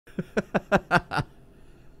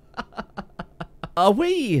Are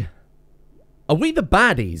we the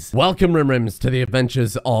baddies? Welcome, Rimrims, to the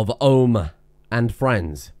adventures of Ohm and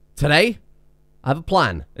friends. Today, I have a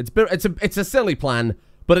plan. It's a silly plan,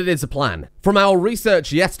 but it is a plan. From our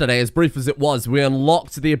research yesterday, as brief as it was, we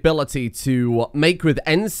unlocked the ability to make with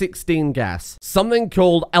N16 gas something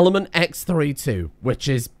called element X32, which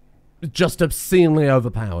is just obscenely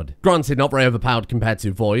overpowered. Granted, not very overpowered compared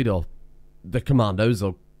to Void or the Commandos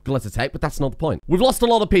or Glittertech, but that's not the point. We've lost a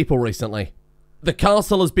lot of people recently. The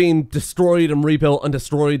castle has been destroyed and rebuilt and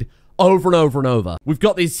destroyed over and over and over. We've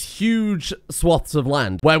got these huge swaths of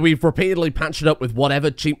land where we've repeatedly patched it up with whatever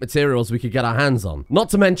cheap materials we could get our hands on. Not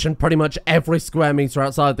to mention, pretty much every square meter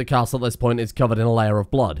outside the castle at this point is covered in a layer of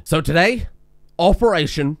blood. So today,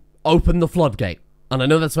 Operation Open the Floodgate. And I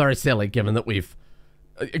know that's very silly given that we've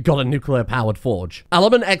got a nuclear-powered forge.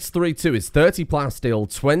 Element X32 is 30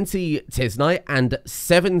 plasteel, 20 tisnite, and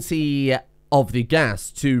 70 of the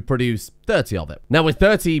gas to produce 30 of it. Now with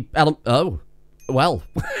 30 oh, well.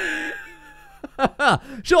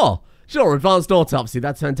 Sure, advanced autopsy,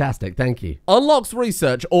 that's fantastic, thank you. Unlocks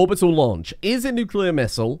research orbital launch. Is a nuclear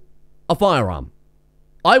missile a firearm?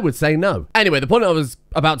 I would say no. Anyway, the point I was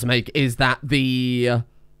about to make is that the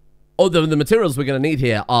materials we're going to need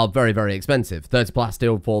here are very, very expensive. 30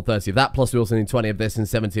 plasteel for 30 of that, plus we also need 20 of this and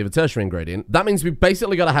 70 of a tertiary ingredient. That means we've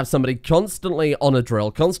basically got to have somebody constantly on a drill,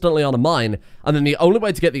 constantly on a mine, and then the only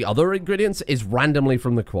way to get the other ingredients is randomly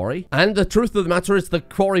from the quarry. And the truth of the matter is the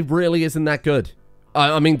quarry really isn't that good.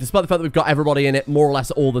 I mean, despite the fact that we've got everybody in it more or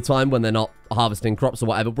less all the time when they're not harvesting crops or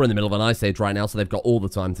whatever, we're in the middle of an ice age right now, so they've got all the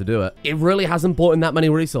time to do it. It really hasn't brought in that many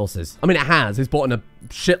resources. I mean, it has. It's brought in a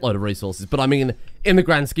shitload of resources, but I mean, in the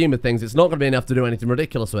grand scheme of things, it's not going to be enough to do anything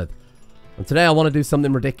ridiculous with. And today, I want to do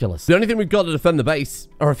something ridiculous. The only thing we've got to defend the base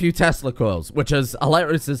are a few Tesla coils, which, as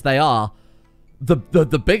hilarious as they are,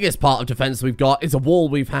 the biggest part of defense we've got is a wall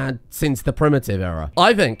we've had since the primitive era.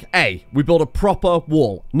 I think, A, we build a proper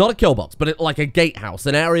wall. Not a kill box, but like a gatehouse.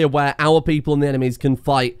 An area where our people and the enemies can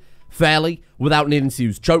fight fairly without needing to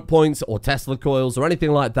use choke points or Tesla coils or anything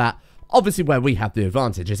like that. Obviously, where we have the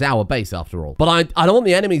advantage. It's our base, after all. But I don't want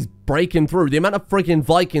the enemies breaking through. The amount of freaking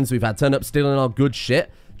Vikings we've had turn up stealing our good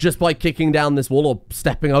shit just by kicking down this wall or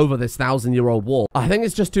stepping over this 1,000-year-old wall, I think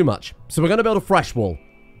it's just too much. So we're going to build a fresh wall.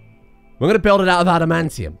 We're going to build it out of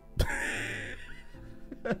adamantium.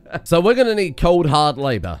 So we're going to need cold, hard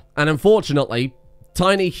labor. And unfortunately,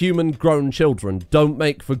 tiny human-grown children don't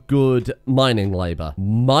make for good mining labor.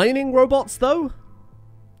 Mining robots, though?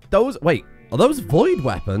 Wait, are those void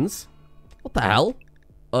weapons? What the hell?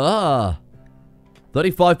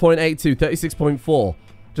 35.82, 36.4.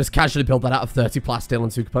 Just casually build that out of 30 plasteel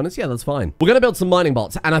and 2 components. Yeah, that's fine. We're going to build some mining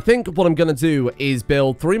bots. And I think what I'm going to do is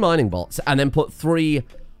build 3 mining bots and then put 3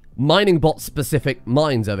 mining bot specific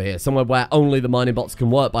mines over here, somewhere where only the mining bots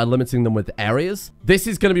can work by limiting them with areas. This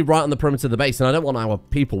is going to be right on the perimeter of the base, and I don't want our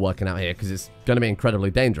people working out here because it's going to be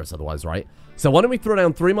incredibly dangerous otherwise, right? So why don't we throw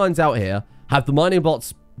down 3 mines out here, have the mining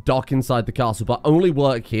bots dock inside the castle, but only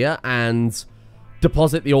work here and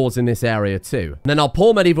deposit the ores in this area too. And then our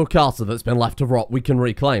poor medieval castle that's been left to rot, we can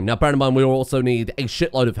reclaim. Now, bear in mind, we also need a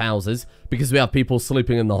shitload of houses because we have people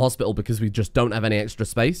sleeping in the hospital because we just don't have any extra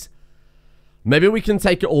space. Maybe we can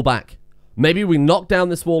take it all back. Maybe we knock down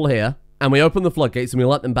this wall here, and we open the floodgates, and we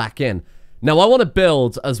let them back in. Now, I want to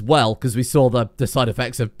build as well, because we saw the side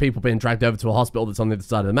effects of people being dragged over to a hospital that's on the other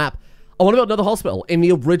side of the map. I want to build another hospital in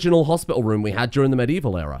the original hospital room we had during the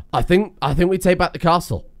medieval era. I think we take back the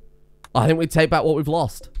castle. I think we take back what we've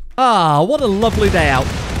lost. Ah, what a lovely day out.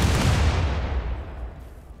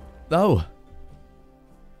 Oh,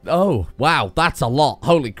 wow, that's a lot.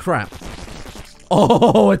 Holy crap.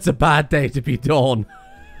 Oh, it's a bad day to be Dawn.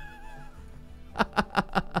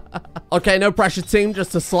 Okay, no pressure, team.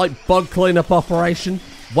 Just a slight bug cleanup operation.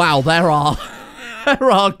 Wow, there are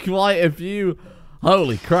quite a few.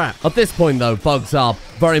 Holy crap. At this point, though, bugs are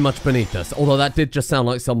very much beneath us. Although that did just sound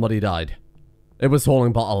like somebody died. It was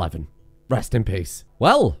Hauling Bot 11. Rest in peace.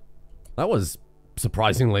 Well, that was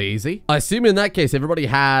surprisingly easy. I assume in that case, everybody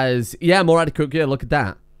has... Yeah, more adequate gear. Look at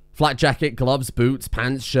that. Flat jacket, gloves, boots,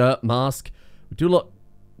 pants, shirt, mask...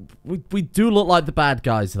 We do look like the bad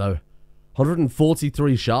guys, though.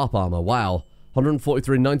 143 sharp armor. Wow.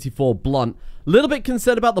 143, 94 blunt. A little bit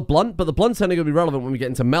concerned about the blunt, but the blunt's only going to be relevant when we get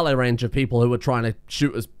into melee range of people who are trying to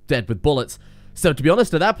shoot us dead with bullets. So, to be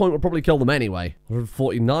honest, at that point, we'll probably kill them anyway.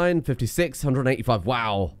 149, 56, 185.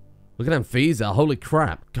 Wow. Look at Amphisa. Holy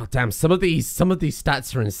crap. God damn, some of these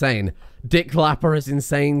stats are insane. Dick Clapper is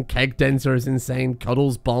insane. Keg Denter is insane.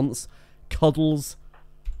 Cuddles Bonts. Cuddles.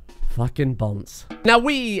 Fucking bonds. Now,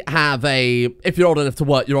 we have a, if you're old enough to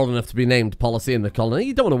work, you're old enough to be named policy in the colony.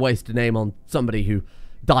 You don't want to waste a name on somebody who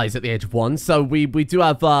dies at the age of 1. So we do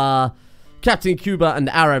have Captain Cuba and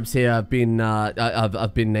Arabs here have been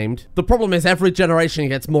named. The problem is every generation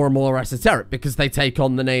gets more and more esoteric because they take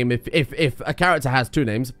on the name. If a character has 2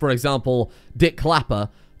 names, for example, Dick Clapper,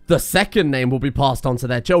 the second name will be passed on to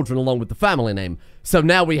their children along with the family name. So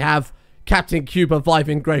now we have Captain Cuba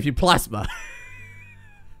Viving Gravy Plasma.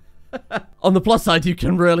 On the plus side, you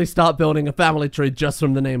can really start building a family tree just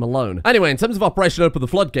from the name alone. Anyway, in terms of Operation Open the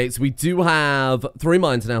Floodgates, we do have 3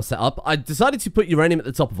 mines now set up. I decided to put uranium at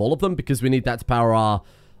the top of all of them because we need that to power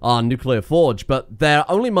our nuclear forge, but they're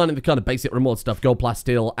only mining the kind of basic Rimworld stuff, gold,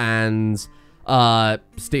 plasteel, and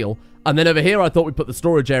steel. And then over here, I thought we'd put the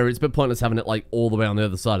storage area. It's a bit pointless having it, like, all the way on the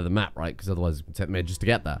other side of the map, right? Because otherwise, it would take me ages to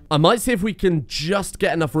get there. I might see if we can just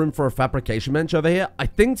get enough room for a fabrication bench over here. I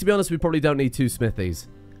think, to be honest, we probably don't need 2 smithies.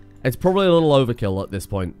 It's probably a little overkill at this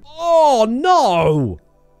point. Oh, no!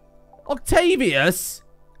 Octavius?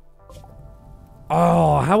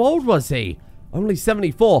 Oh, how old was he? Only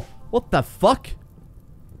 74. What the fuck?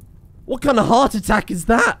 What kind of heart attack is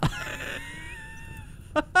that?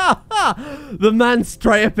 The man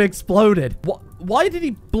straight up exploded. Why did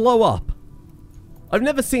he blow up? I've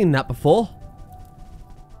never seen that before.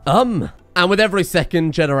 And with every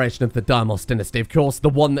second generation of the Deimos dynasty, of course, the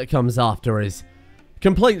one that comes after is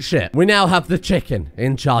complete shit. We now have the chicken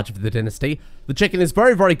in charge of the dynasty. The chicken is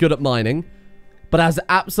very, very good at mining, but has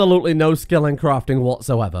absolutely no skill in crafting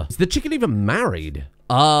whatsoever. Is the chicken even married?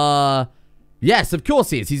 Yes, of course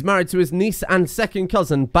he is. He's married to his niece and second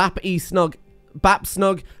cousin, Bap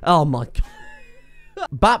Snug. Oh my god.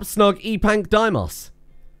 Bap Snug Epank Deimos.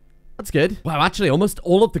 That's good. Wow, actually, almost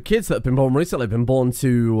all of the kids that have been born recently have been born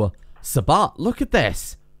to Sabat. Look at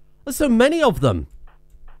this. There's so many of them.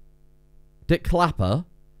 Dick Clapper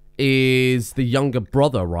is the younger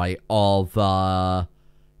brother, right, of,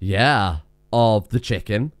 yeah, of the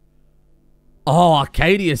chicken. Oh,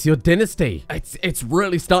 Arcadius, your dynasty. It's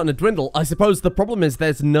really starting to dwindle. I suppose the problem is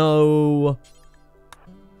there's no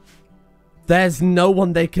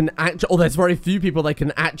one they can actually, or there's very few people they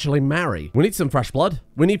can actually marry. We need some fresh blood.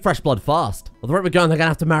 We need fresh blood fast. Well, the rate we're going, they're going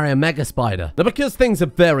to have to marry a mega spider. Now, because things are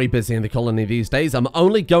very busy in the colony these days, I'm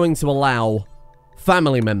only going to allow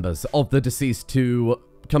family members of the deceased to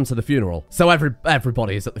come to the funeral. So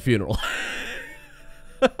everybody is at the funeral.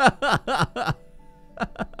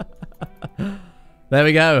 There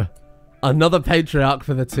we go. Another patriarch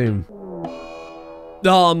for the tomb.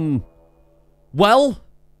 Well,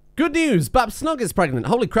 good news. Bap Snug is pregnant.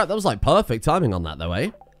 Holy crap, that was like perfect timing on that though,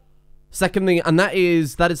 eh? Secondly, and that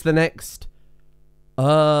is the next,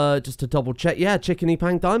 just to double check. Yeah, Chicken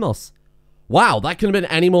Epang Deimos. Wow, that couldn't have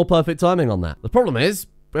been any more perfect timing on that. The problem is,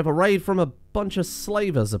 we have a raid from a bunch of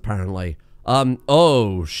slavers, apparently.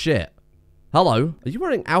 Oh, shit. Hello? Are you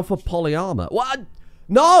wearing alpha poly armor? What?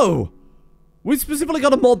 No! We specifically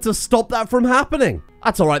got a mod to stop that from happening.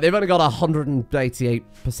 That's alright, they've only got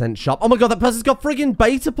 188% sharp. Oh my god, that person's got friggin'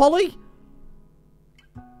 beta poly?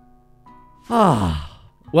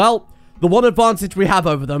 Well, the one advantage we have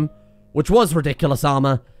over them, which was ridiculous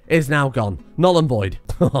armor, is now gone. Null and void.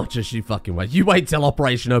 Oh, just you fucking wait. You wait till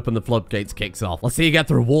Operation Open the Floodgates kicks off. Let's see you get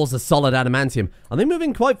through walls of solid adamantium. Are they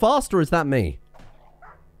moving quite fast, or is that me?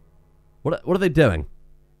 What are they doing?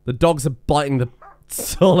 The dogs are biting the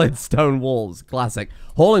solid stone walls. Classic.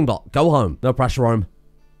 Hauling bot, go home. No pressure, Rome.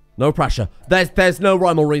 No pressure. There's no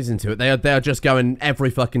rhyme or reason to it. They are just going every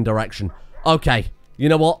fucking direction. Okay. You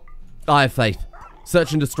know what? I have faith.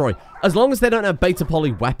 Search and destroy. As long as they don't have beta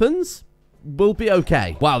poly weapons, we'll be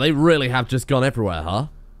okay. Wow, they really have just gone everywhere, huh?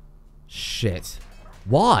 Shit.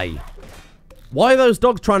 Why? Why are those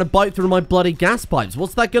dogs trying to bite through my bloody gas pipes?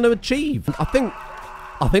 What's that going to achieve? I think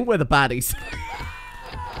we're the baddies.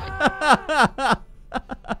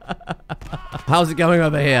 How's it going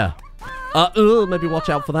over here? Maybe watch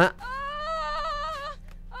out for that.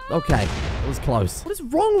 Okay, that was close. What is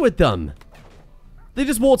wrong with them? They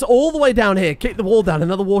just walked all the way down here, kicked the wall down, and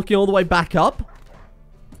now they're walking all the way back up?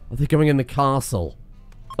 Are they going in the castle?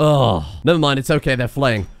 Oh, never mind. It's okay. They're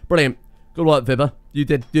fleeing. Brilliant. Good work, Vibber. You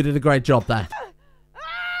did a great job there.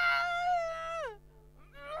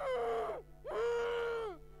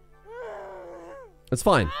 It's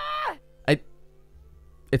fine.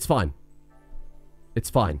 It's fine. It's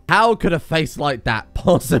fine. How could a face like that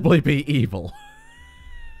possibly be evil?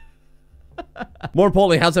 More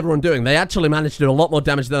importantly, how's everyone doing? They actually managed to do a lot more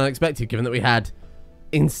damage than I expected, given that we had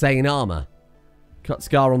insane armor. Cut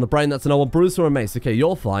scar on the brain. That's an old bruise or a mace. Okay,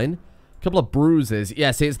 you're fine. A couple of bruises.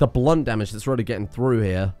 Yeah, see, it's the blunt damage that's really getting through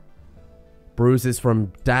here. Bruises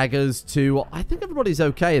from daggers to... I think everybody's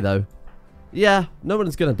okay, though. Yeah, no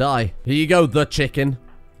one's gonna die. Here you go, the chicken.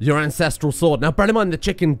 Your ancestral sword. Now, bear in mind, the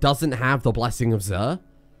chicken doesn't have the blessing of Xur.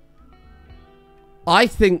 I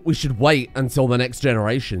think we should wait until the next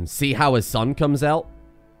generation. See how his son comes out.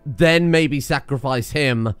 Then maybe sacrifice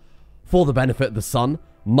him for the benefit of the son.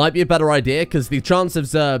 Might be a better idea, because the chance of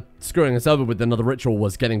Xur screwing us over with another ritual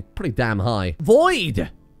was getting pretty damn high.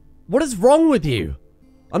 Void! What is wrong with you?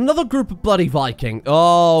 Another group of bloody Viking.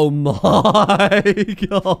 Oh my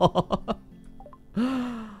god.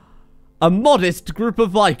 A modest group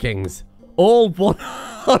of Vikings. All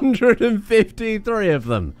 153 of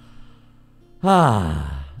them.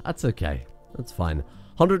 Ah, that's okay. That's fine.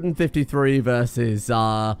 153 versus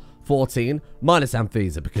 14. Minus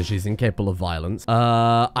Amphisa because she's incapable of violence.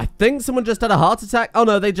 I think someone just had a heart attack. Oh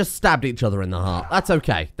no, they just stabbed each other in the heart. That's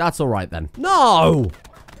okay. That's alright then. No!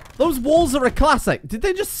 Those walls are a classic. Did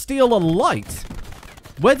they just steal a light?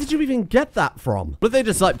 Where did you even get that from? Would they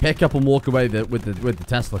just like pick up and walk away with the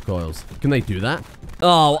Tesla coils? Can they do that?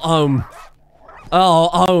 Oh,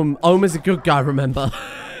 Ohm is a good guy, remember?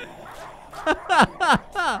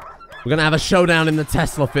 We're gonna have a showdown in the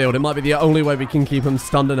Tesla field. It might be the only way we can keep him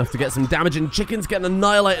stunned enough to get some damage, and chicken's getting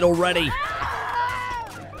annihilated already.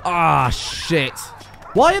 Ah, shit.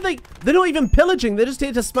 Why are they... They're not even pillaging. They're just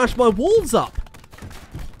here to smash my walls up.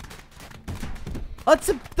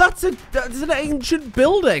 That's an ancient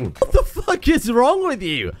building. What the fuck is wrong with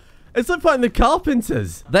you? It's like fighting the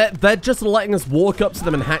carpenters. They're just letting us walk up to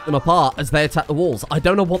them and hack them apart as they attack the walls. I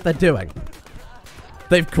don't know what they're doing.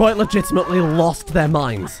 They've quite legitimately lost their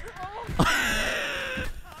minds.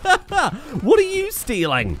 What are you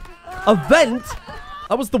stealing? A vent?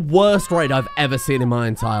 That was the worst raid I've ever seen in my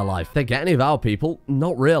entire life. They get any of our people?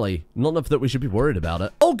 Not really. Not enough that we should be worried about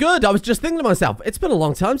it. Oh, good. I was just thinking to myself, it's been a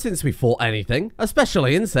long time since we fought anything.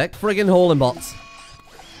 Especially insect friggin' hauling bots.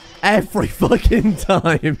 Every fucking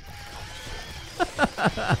time.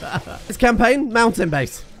 This campaign, mountain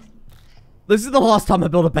base. This is the last time I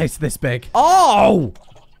built a base this big. Oh!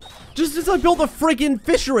 Just as I built the friggin'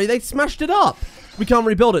 fishery, they smashed it up. We can't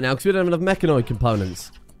rebuild it now because we don't have enough mechanoid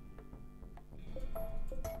components.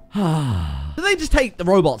 Did they just hate the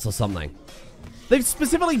robots or something? They've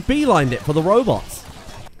specifically beelined it for the robots.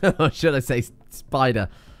 Or should I say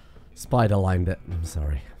spider-lined it. I'm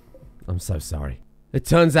sorry. I'm so sorry. It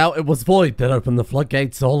turns out it was Void that opened the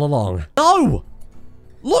floodgates all along. No!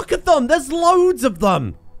 Look at them! There's loads of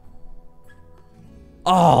them!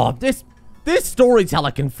 Oh, this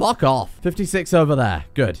storyteller can fuck off. 56 over there.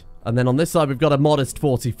 Good. And then on this side, we've got a modest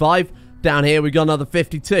 45. Down here, we got another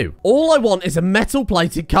 52. All I want is a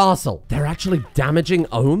metal-plated castle. They're actually damaging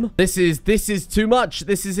Ohm? This is too much.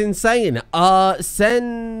 This is insane.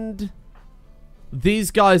 Send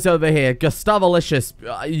these guys over here. Gustavalicious,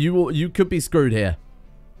 you could be screwed here.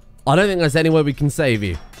 I don't think there's any way we can save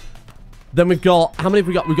you. Then we've got, how many have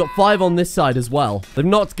we got? We've got 5 on this side as well. They've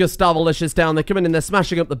knocked Gustavalicious down. They're coming in, they're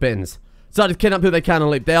smashing up the bins. So to kidnap who they can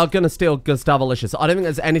and leap. They are going to steal Gustavalicious. I don't think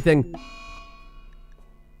there's anything...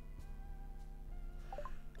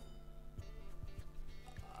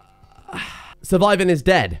 Surviving is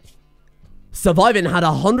dead. Surviving had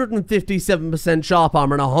 157% sharp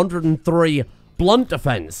armor and 103 blunt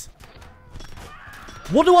defense.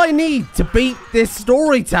 What do I need to beat this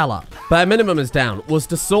storyteller? Bare minimum is down.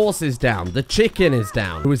 Worcester sauce is down. The chicken is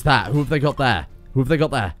down. Who is that? Who have they got there? Who have they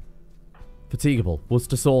got there? Fatigable.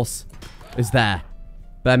 Worcester sauce is there.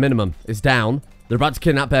 Bare minimum is down. They're about to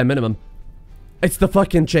kidnap bare minimum. It's the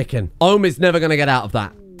fucking chicken. Ohm is never going to get out of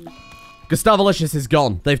that. Gustavalicious is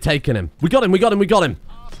gone. They've taken him. We got him. We got him. We got him.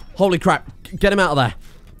 Holy crap. Get him out of there.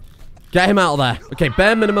 Get him out of there. Okay,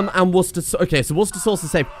 bare minimum and Worcester... Okay, so Worcester sauce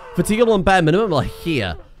is safe. Fatigable and bare minimum are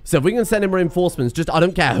here. So if we can send him reinforcements, just... I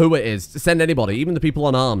don't care who it is. Send anybody. Even the people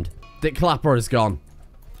unarmed. Dick Clapper is gone.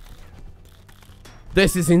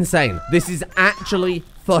 This is insane. This is actually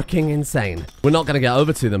fucking insane. We're not going to get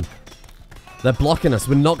over to them. They're blocking us.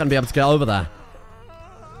 We're not going to be able to get over there.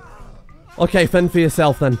 Okay, fend for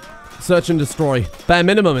yourself then. Search and destroy. Bare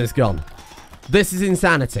minimum is gone. This is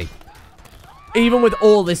insanity. Even with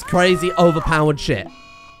all this crazy overpowered shit.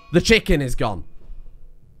 The chicken is gone.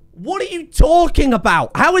 What are you talking about?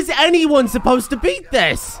 How is anyone supposed to beat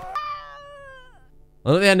this?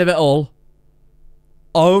 And at the end of it all,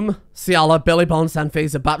 Ohm, Ciala, Billy Bones,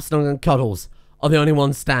 Sanfisa, Bapstung, and Cuddles are the only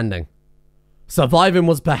ones standing. Surviving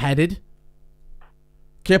was beheaded.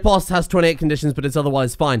 Kipos has 28 conditions, but it's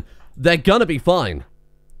otherwise fine. They're gonna be fine.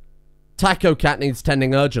 Taco Cat needs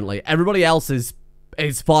tending urgently. Everybody else is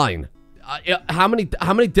fine. How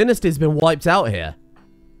many dynasties have been wiped out here?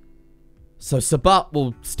 So Sabat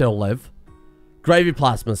will still live. Gravy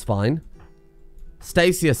Plasma's fine.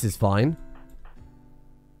 Stasius is fine.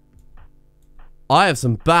 I have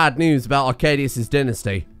some bad news about Arcadius'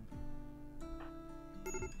 dynasty.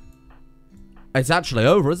 It's actually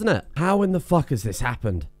over, isn't it? How in the fuck has this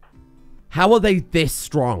happened? How are they this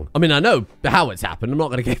strong? I mean, I know how it's happened. I'm not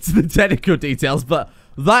going to get to the technical details, but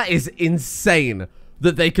that is insane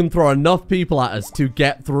that they can throw enough people at us to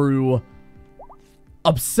get through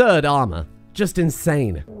absurd armor. Just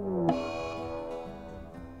insane.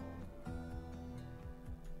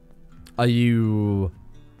 Are you...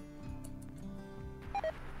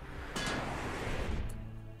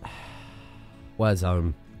 Where's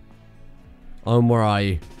home? Where are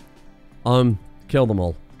you? Kill them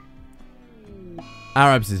all.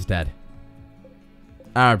 Arabs is dead.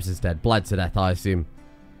 Arabs is dead. Bled to death, I assume.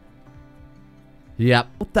 Yep.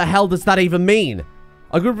 What the hell does that even mean?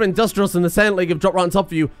 A group of industrialists in the Senate League have dropped right on top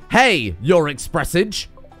of you. Hey, you're expressage.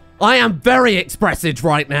 I am very expressage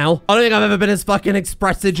right now. I don't think I've ever been as fucking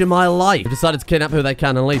expressage in my life. I've decided to kidnap who they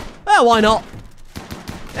can and leave. Yeah, why not?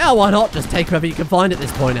 Yeah, why not? Just take whoever you can find at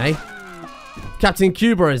this point, eh? Captain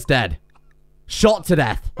Cuba is dead. Shot to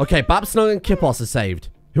death. Okay, Babsnog and Kippos are saved.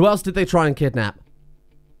 Who else did they try and kidnap?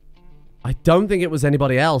 I don't think it was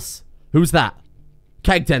anybody else. Who's that?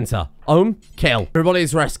 Keg Denter. Kill. Everybody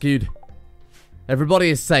is rescued. Everybody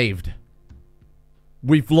is saved.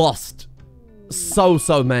 We've lost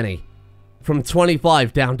so many. From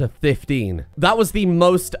 25 down to 15. That was the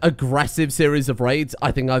most aggressive series of raids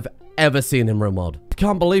I think I've ever seen in Rimworld. I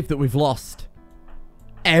can't believe that we've lost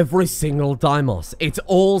every single Deimos. It's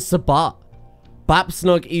all Sabat.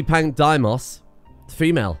 Babsnog Epang Deimos.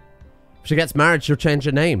 Female. If she gets married, she'll change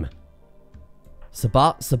her name.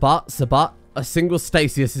 Sabat. A single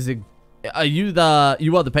Stasius is a... You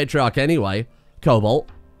are the patriarch anyway. Cobalt.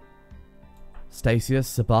 Stasius,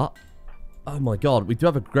 Sabat. Oh my god, we do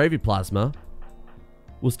have a gravy plasma.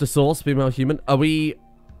 Worcester sauce, female human. Are we...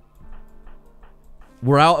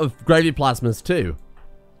 We're out of gravy plasmas too.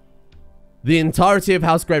 The entirety of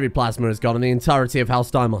House Gravy Plasma is gone and the entirety of House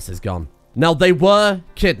Deimos is gone. Now, they were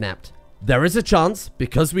kidnapped. There is a chance,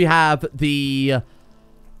 because we have the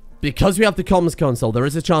comms console, there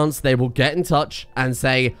is a chance they will get in touch and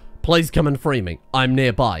say, please come and free me. I'm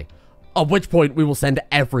nearby. At which point, we will send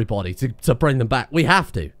everybody to bring them back. We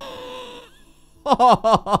have to.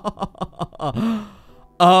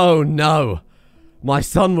 Oh, no. My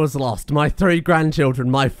son was lost. My 3 grandchildren.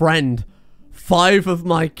 My friend. 5 of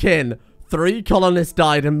my kin. 3 colonists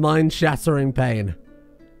died in mind-shattering pain.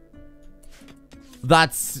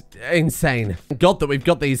 That's insane. God that we've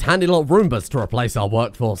got these handy little Roombas to replace our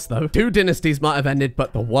workforce, though. 2 dynasties might have ended,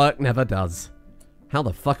 but the work never does. How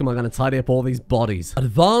the fuck am I going to tidy up all these bodies?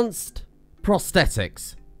 Advanced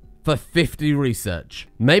prosthetics for 50 research.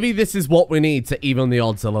 Maybe this is what we need to even the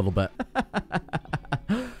odds a little bit.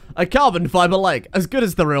 A carbon fiber leg. As good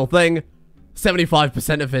as the real thing.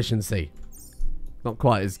 75% efficiency. Not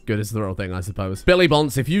quite as good as the real thing, I suppose. Billy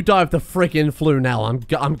Bonds, if you die of the freaking flu now,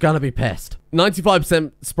 I'm gonna be pissed.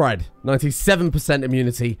 95% spread. 97%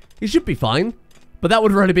 immunity. He should be fine. But that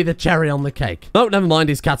would really be the cherry on the cake. Oh, never mind.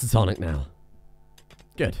 He's catatonic now.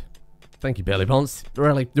 Good. Thank you, Billy Bonds.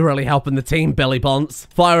 You're really helping the team, Billy Bonds.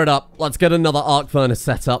 Fire it up. Let's get another arc furnace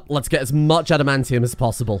set up. Let's get as much adamantium as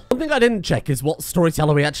possible. One thing I didn't check is what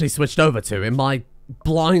storyteller we actually switched over to in my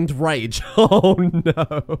blind rage. Oh,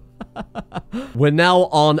 no. We're now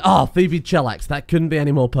on... Ah, Phoebe Chillax. That couldn't be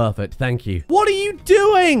any more perfect. Thank you. What are you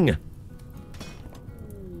doing?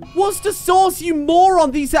 What's the source, you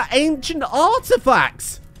moron? These are ancient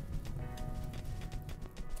artifacts.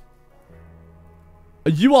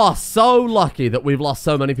 You are so lucky that we've lost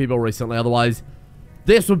so many people recently. Otherwise,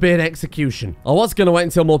 this would be an execution. I was going to wait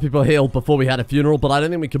until more people healed before we had a funeral, but I don't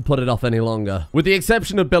think we can put it off any longer. With the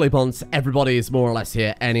exception of Billy Ponce, everybody is more or less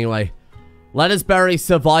here anyway. Let us bury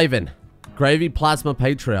surviving. Gravy Plasma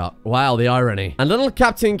Patriarch. Wow, the irony. And little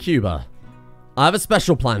Captain Cuba. I have a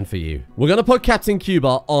special plan for you. We're going to put Captain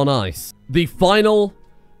Cuba on ice. The final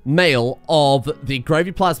male of the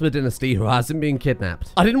Gravy Plasma dynasty who hasn't been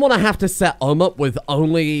kidnapped. I didn't want to have to set Ohm up with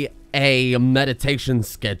only a meditation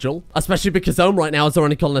schedule, especially because Ohm right now is the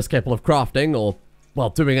only colonist capable of crafting or, well,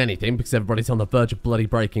 doing anything because everybody's on the verge of bloody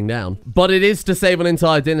breaking down. But it is to save an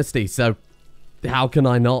entire dynasty, so how can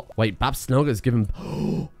I not? Wait, Babsnogger's given...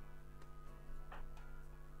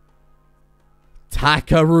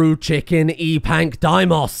 Takaru Chicken Epank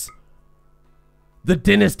Deimos. The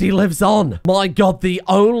dynasty lives on. My god, the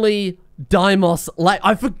only Deimos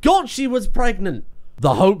I forgot she was pregnant.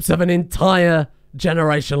 The hopes of an entire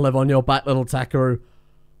generation live on your back, little Takaru.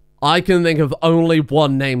 I can think of only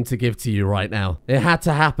one name to give to you right now. It had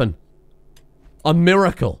to happen. A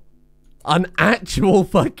miracle. An actual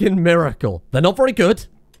fucking miracle. They're not very good,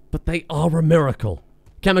 but they are a miracle.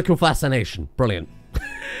 Chemical fascination. Brilliant.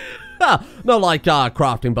 Not like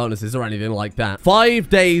crafting bonuses or anything like that. 5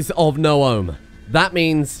 days of no ohm. That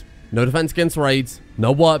means no defense against raids,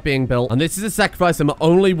 no work being built, and this is a sacrifice I'm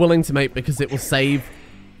only willing to make because it will save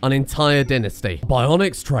an entire dynasty.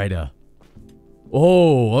 Bionics trader.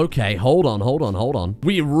 Oh, okay. Hold on.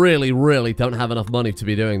 We really, really don't have enough money to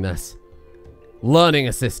be doing this. Learning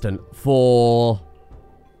assistant for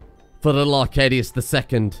little Arcadius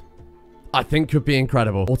II. I think could be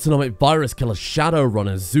incredible. Autonomic virus killer, shadow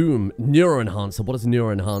runner, zoom, neuroenhancer. What does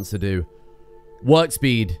neuroenhancer do? Work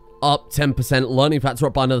speed up 10%, learning factor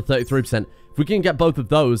up by another 33%. If we can get both of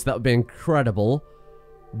those, that would be incredible.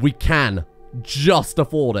 We can just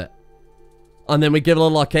afford it. And then we give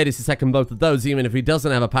little Arcadius II both of those. Even if he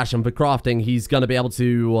doesn't have a passion for crafting, he's going to be able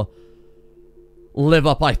to live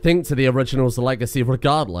up, I think, to the original's legacy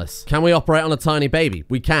regardless. Can we operate on a tiny baby?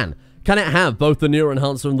 We can. Can it have both the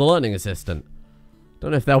neuroenhancer and the learning assistant?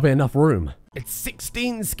 Don't know if there'll be enough room. It's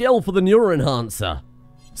 16 skill for the neuroenhancer.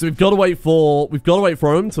 So we've got to wait for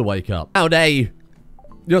him to wake up. Howdy.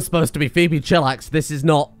 You're supposed to be Phoebe Chillax. This is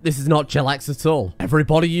not Chillax at all.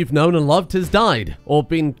 Everybody you've known and loved has died or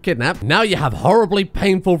been kidnapped. Now you have horribly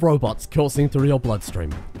painful robots coursing through your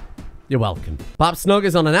bloodstream. You're welcome. Perhaps Snug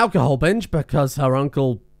is on an alcohol binge because her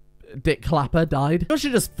uncle Dick Clapper died. I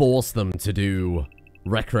should just force them to do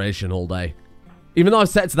recreation all day. Even though I've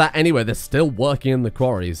set to that anyway, they're still working in the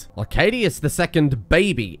quarries. Arcadius II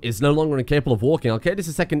baby is no longer incapable of walking.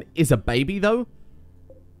 Arcadius II is a baby though?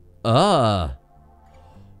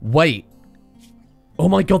 Wait. Oh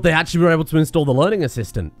my god, they actually were able to install the learning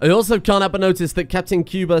assistant. I also can't help but notice that Captain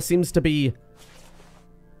Cuba seems to be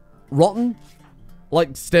rotten.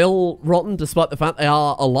 Like, still rotten, despite the fact they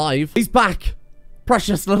are alive. He's back!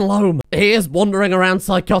 Precious little home. He is wandering around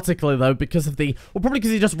psychotically, though, because of the... Well, probably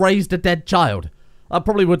because he just raised a dead child. That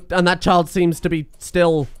probably would... And that child seems to be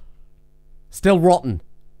still rotten.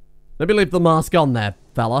 Let me leave the mask on there,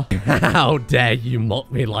 fella. How dare you mock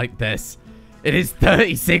me like this? It is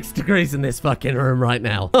 36 degrees in this fucking room right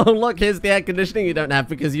now. Oh, look, here's the air conditioning you don't have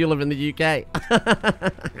because you live in the UK.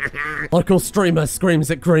 Local streamer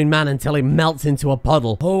screams at Green Man until he melts into a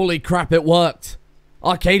puddle. Holy crap, it worked.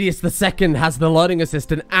 Arcadius II has the learning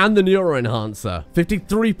assistant and the neuroenhancer.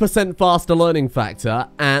 53% faster learning factor,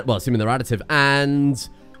 and, well, assuming they're additive, and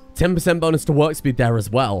 10% bonus to work speed there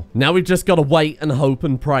as well. Now we've just got to wait and hope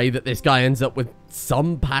and pray that this guy ends up with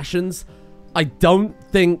some passions. I don't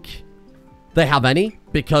think they have any,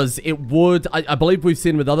 because it would... I believe we've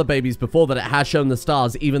seen with other babies before that it has shown the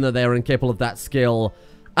stars, even though they're incapable of that skill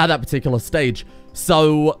at that particular stage.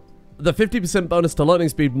 So the 50% bonus to learning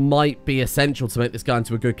speed might be essential to make this guy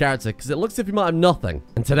into a good character, because it looks as if he might have nothing.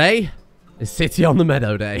 And today is City on the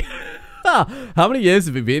Meadow Day. How many years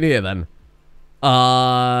have we been here, then?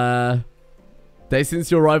 Day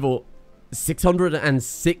since your arrival,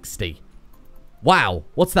 660. Wow,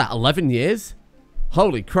 what's that, 11 years?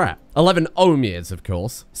 Holy crap. 11 ohm years, of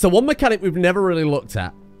course. So one mechanic we've never really looked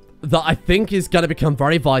at that I think is going to become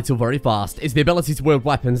very vital very fast is the ability to wield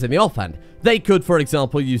weapons in the offhand. They could, for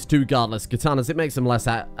example, use 2 guardless katanas. It makes them less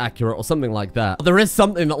accurate or something like that. But there is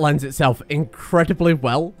something that lends itself incredibly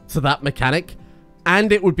well to that mechanic,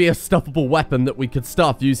 and it would be a stuffable weapon that we could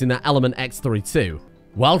stuff using that element X32.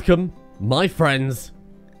 Welcome, my friends,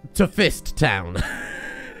 to Fist Town.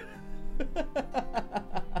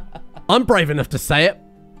 I'm brave enough to say it.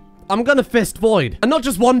 I'm gonna fist Void. And not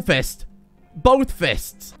just one fist. Both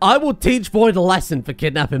fists. I will teach Void a lesson for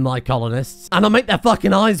kidnapping my colonists. And I'll make their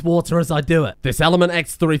fucking eyes water as I do it. This element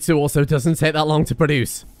X32 also doesn't take that long to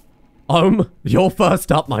produce. You're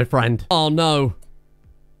first up, my friend. Oh no.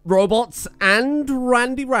 Robots and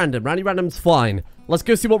Randy Random. Randy Random's fine. Let's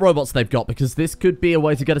go see what robots they've got, because this could be a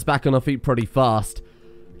way to get us back on our feet pretty fast.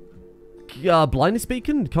 Blindness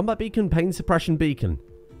beacon? Combat beacon? Pain suppression beacon.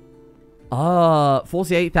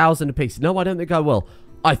 48,000 apiece. No, I don't think I will.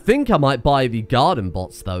 I think I might buy the garden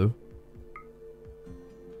bots, though.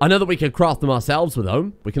 I know that we can craft them ourselves with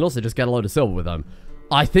them. We can also just get a load of silver with them.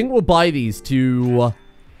 I think we'll buy these to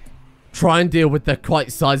try and deal with the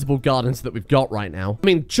quite sizable gardens that we've got right now. I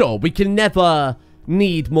mean, sure, we can never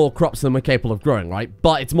need more crops than we're capable of growing, right?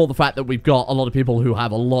 But it's more the fact that we've got a lot of people who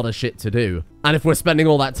have a lot of shit to do. And if we're spending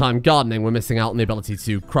all that time gardening, we're missing out on the ability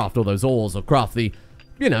to craft all those ores or craft the...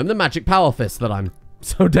 You know, the magic power fist that I'm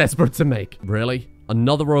so desperate to make. Really?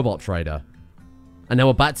 Another robot trader. And now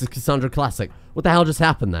we're back to Cassandra Classic. What the hell just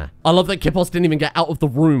happened there? I love that Kippos didn't even get out of the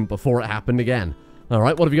room before it happened again.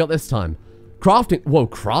 Alright, what have you got this time? Crafting... Whoa,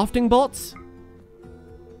 crafting bots?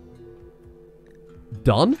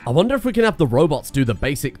 done. I wonder if we can have the robots do the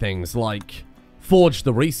basic things, like forge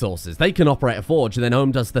the resources. They can operate a forge, and then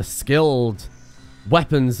Ohm does the skilled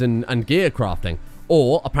weapons and gear crafting.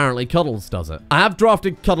 Or, apparently, Cuddles does it. I have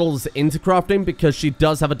drafted Cuddles into crafting because she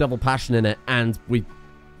does have a double passion in it, and we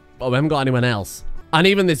haven't got anyone else. And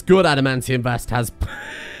even this good adamantium vest has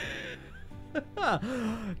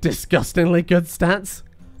disgustingly good stats.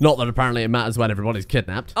 Not that apparently it matters when everybody's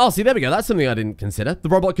kidnapped. Oh, see, there we go. That's something I didn't consider. The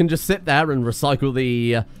robot can just sit there and recycle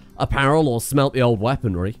the apparel or smelt the old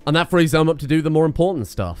weaponry, and that frees them up to do the more important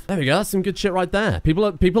stuff. There we go. That's some good shit right there. People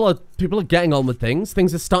are getting on with things.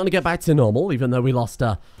 Things are starting to get back to normal, even though we lost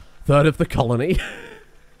a third of the colony.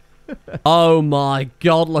 Oh my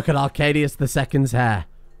god! Look at Arcadius II's hair.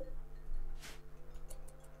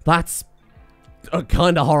 That's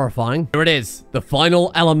kind of horrifying. Here it is. The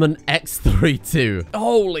final element X32.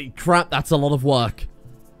 Holy crap, that's a lot of work.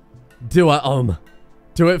 Do it, Ohm.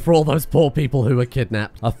 Do it for all those poor people who were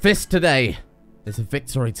kidnapped. A fist today is a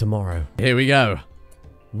victory tomorrow. Here we go.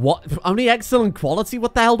 What? Only excellent quality?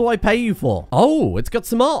 What the hell do I pay you for? Oh, it's got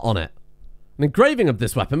some art on it. An engraving of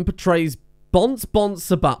this weapon portrays Bons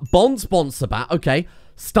Sabat, okay,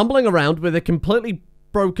 stumbling around with a completely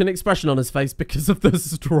broken expression on his face because of the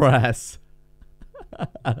stress.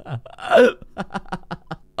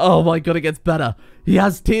 Oh my god, it gets better. He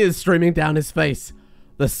has tears streaming down his face.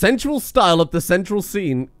 The sensual style of the central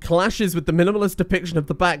scene clashes with the minimalist depiction of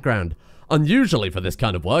the background. Unusually for this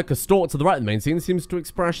kind of work, a stalk to the right of the main scene seems to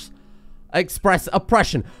express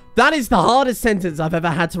oppression. That is the hardest sentence I've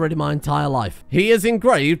ever had to read in my entire life. He has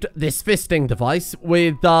engraved this fisting device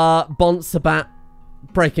with Bont Sabat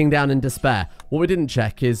breaking down in despair. What we didn't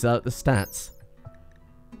check is the stats.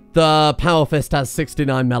 The Power Fist has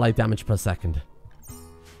 69 melee damage per second.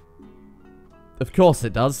 Of course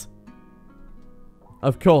it does.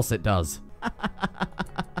 Of course it does.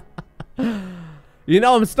 You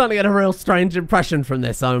know, I'm starting to get a real strange impression from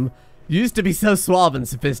this, Ohm. You used to be so suave and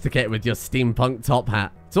sophisticated with your steampunk top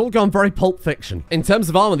hat. It's all gone very Pulp Fiction. In terms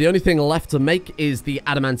of armor, the only thing left to make is the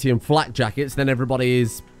adamantium flak jackets. Then everybody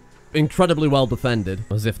is incredibly well defended,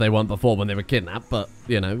 as if they weren't before when they were kidnapped, but,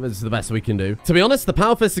 you know, it's the best we can do. To be honest, the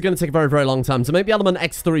Power Fists are going to take a very, very long time. To make the element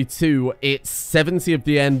X32, it's 70 of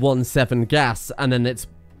the N17 gas, and then it's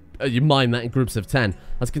you mine that in groups of 10.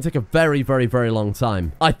 That's going to take a very, very, very long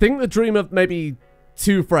time. I think the dream of maybe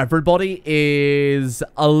 2 for everybody is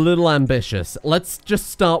a little ambitious. Let's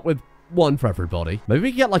just start with 1 for everybody. Maybe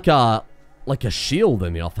we can get like a shield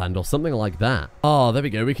in the offhand or something like that. Oh, there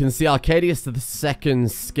we go. We can see Arcadius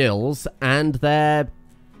II's skills, and they're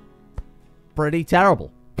pretty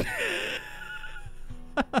terrible. Do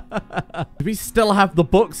we still have the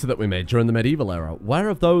books that we made during the medieval era? Where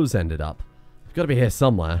have those ended up? They've got to be here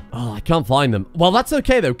somewhere. Oh, I can't find them. Well, that's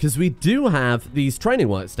okay, though, because we do have these training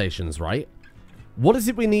workstations, right? What is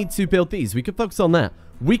it we need to build these? We could focus on that.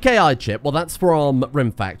 Weak AI chip, well, that's from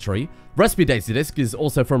Rim Factory. Recipe data disk is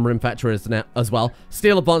also from Rim Factory as well.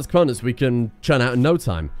 Steel advanced components we can churn out in no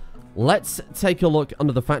time. Let's take a look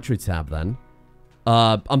under the factory tab, then.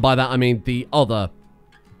 And by that, I mean the other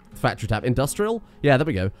factory tab. Industrial? Yeah, there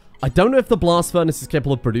we go. I don't know if the blast furnace is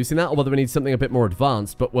capable of producing that, or whether we need something a bit more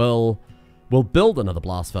advanced, but we'll build another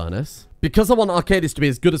blast furnace. Because I want Arcadius to be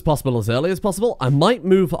as good as possible as early as possible, I might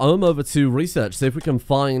move Ohm over to research, see if we can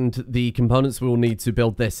find the components we will need to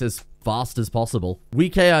build this as fast as possible.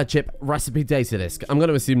 Weak AI chip, recipe data disk. I'm going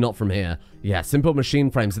to assume not from here. Yeah, simple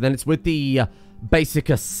machine frames. And then it's with the basic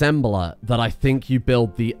assembler that I think you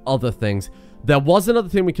build the other things. There was another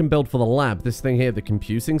thing we can build for the lab. This thing here, the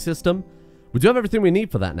computing system. We do have everything we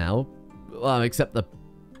need for that now, except the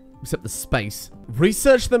space.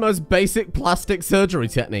 Research the most basic plastic surgery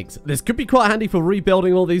techniques. This could be quite handy for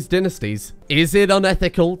rebuilding all these dynasties. Is it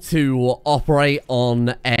unethical to operate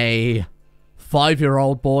on a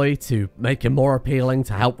 5-year-old boy to make him more appealing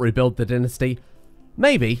to help rebuild the dynasty?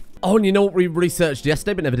 Maybe. Oh, and you know what we researched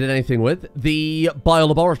yesterday but never did anything with? The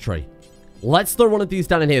biolaboratory. Let's throw one of these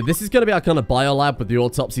down in here. This is going to be our kind of biolab with the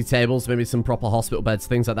autopsy tables, maybe some proper hospital beds,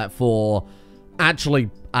 things like that for actually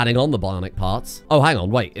adding on the bionic parts. Oh, hang on,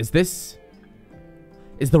 wait, is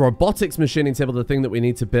the robotics machining table the thing that we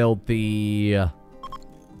need to build the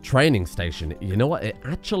training station? You know what, it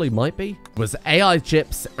actually might be. It was AI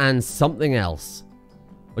chips and something else.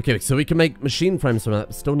 Okay, so we can make machine frames from that,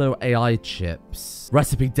 but still no AI chips.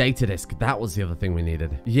 Recipe data disk, that was the other thing we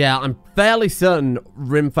needed. Yeah, I'm fairly certain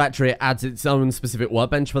Rim Factory adds its own specific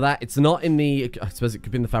workbench for that. It's not in the, I suppose it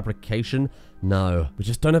could be in the fabrication. No, we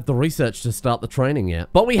just don't have the research to start the training yet.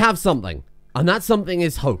 But we have something, and that something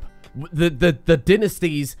is hope. The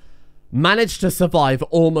dynasties managed to survive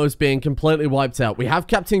almost being completely wiped out. We have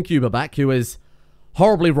Captain Cuba back, who is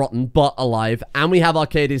horribly rotten, but alive, and we have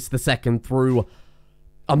Arcadius II through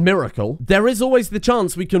a miracle, there is always the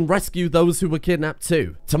chance we can rescue those who were kidnapped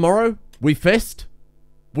too. Tomorrow, we fist,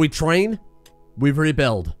 we train, we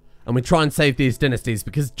rebuild, and we try and save these dynasties,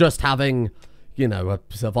 because just having, you know, a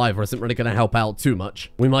survivor isn't really going to help out too much.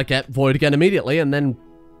 We might get Void again immediately, and then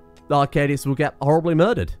Arcadius will get horribly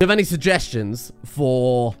murdered. Do you have any suggestions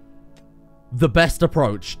for the best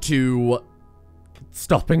approach to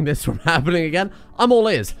stopping this from happening again? I'm all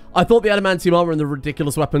ears. I thought the adamantium armor and the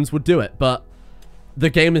ridiculous weapons would do it, but the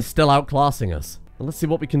game is still outclassing us. Well, let's see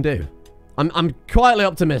what we can do. I'm quietly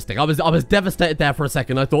optimistic. I was devastated there for a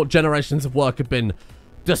second. I thought generations of work had been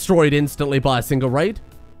destroyed instantly by a single raid,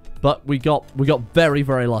 but we got very,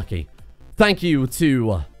 very lucky. Thank you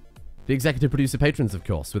to the executive producer patrons, of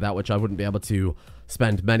course, without which I wouldn't be able to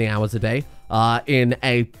spend many hours a day in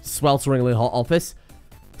a swelteringly hot office,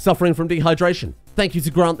 suffering from dehydration. Thank you to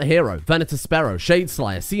Grant the Hero, Venator Sparrow,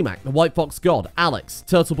 Shadeslayer, C-Mac, the White Fox God, Alex,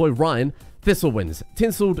 Turtleboy Ryan, Thistlewinds,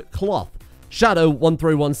 Tinseled Cloth,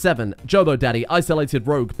 Shadow1317, Jobo Daddy, Isolated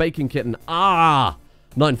Rogue, Bacon Kitten,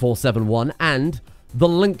 9471, and The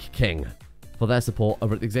Link King for their support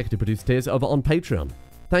over at the executive producer tiers over on Patreon.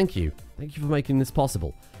 Thank you. Thank you for making this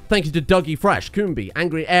possible. Thank you to Dougie Fresh, Coombi,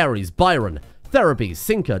 Angry Aries, Byron, Therapy,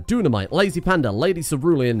 Sinker, Dunamite, Lazy Panda, Lady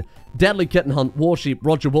Cerulean, Deadly Kitten Hunt, Warsheep,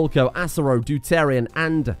 Roger Wilco, Acero, Deuterian,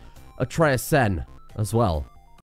 and Atreus Sen as well.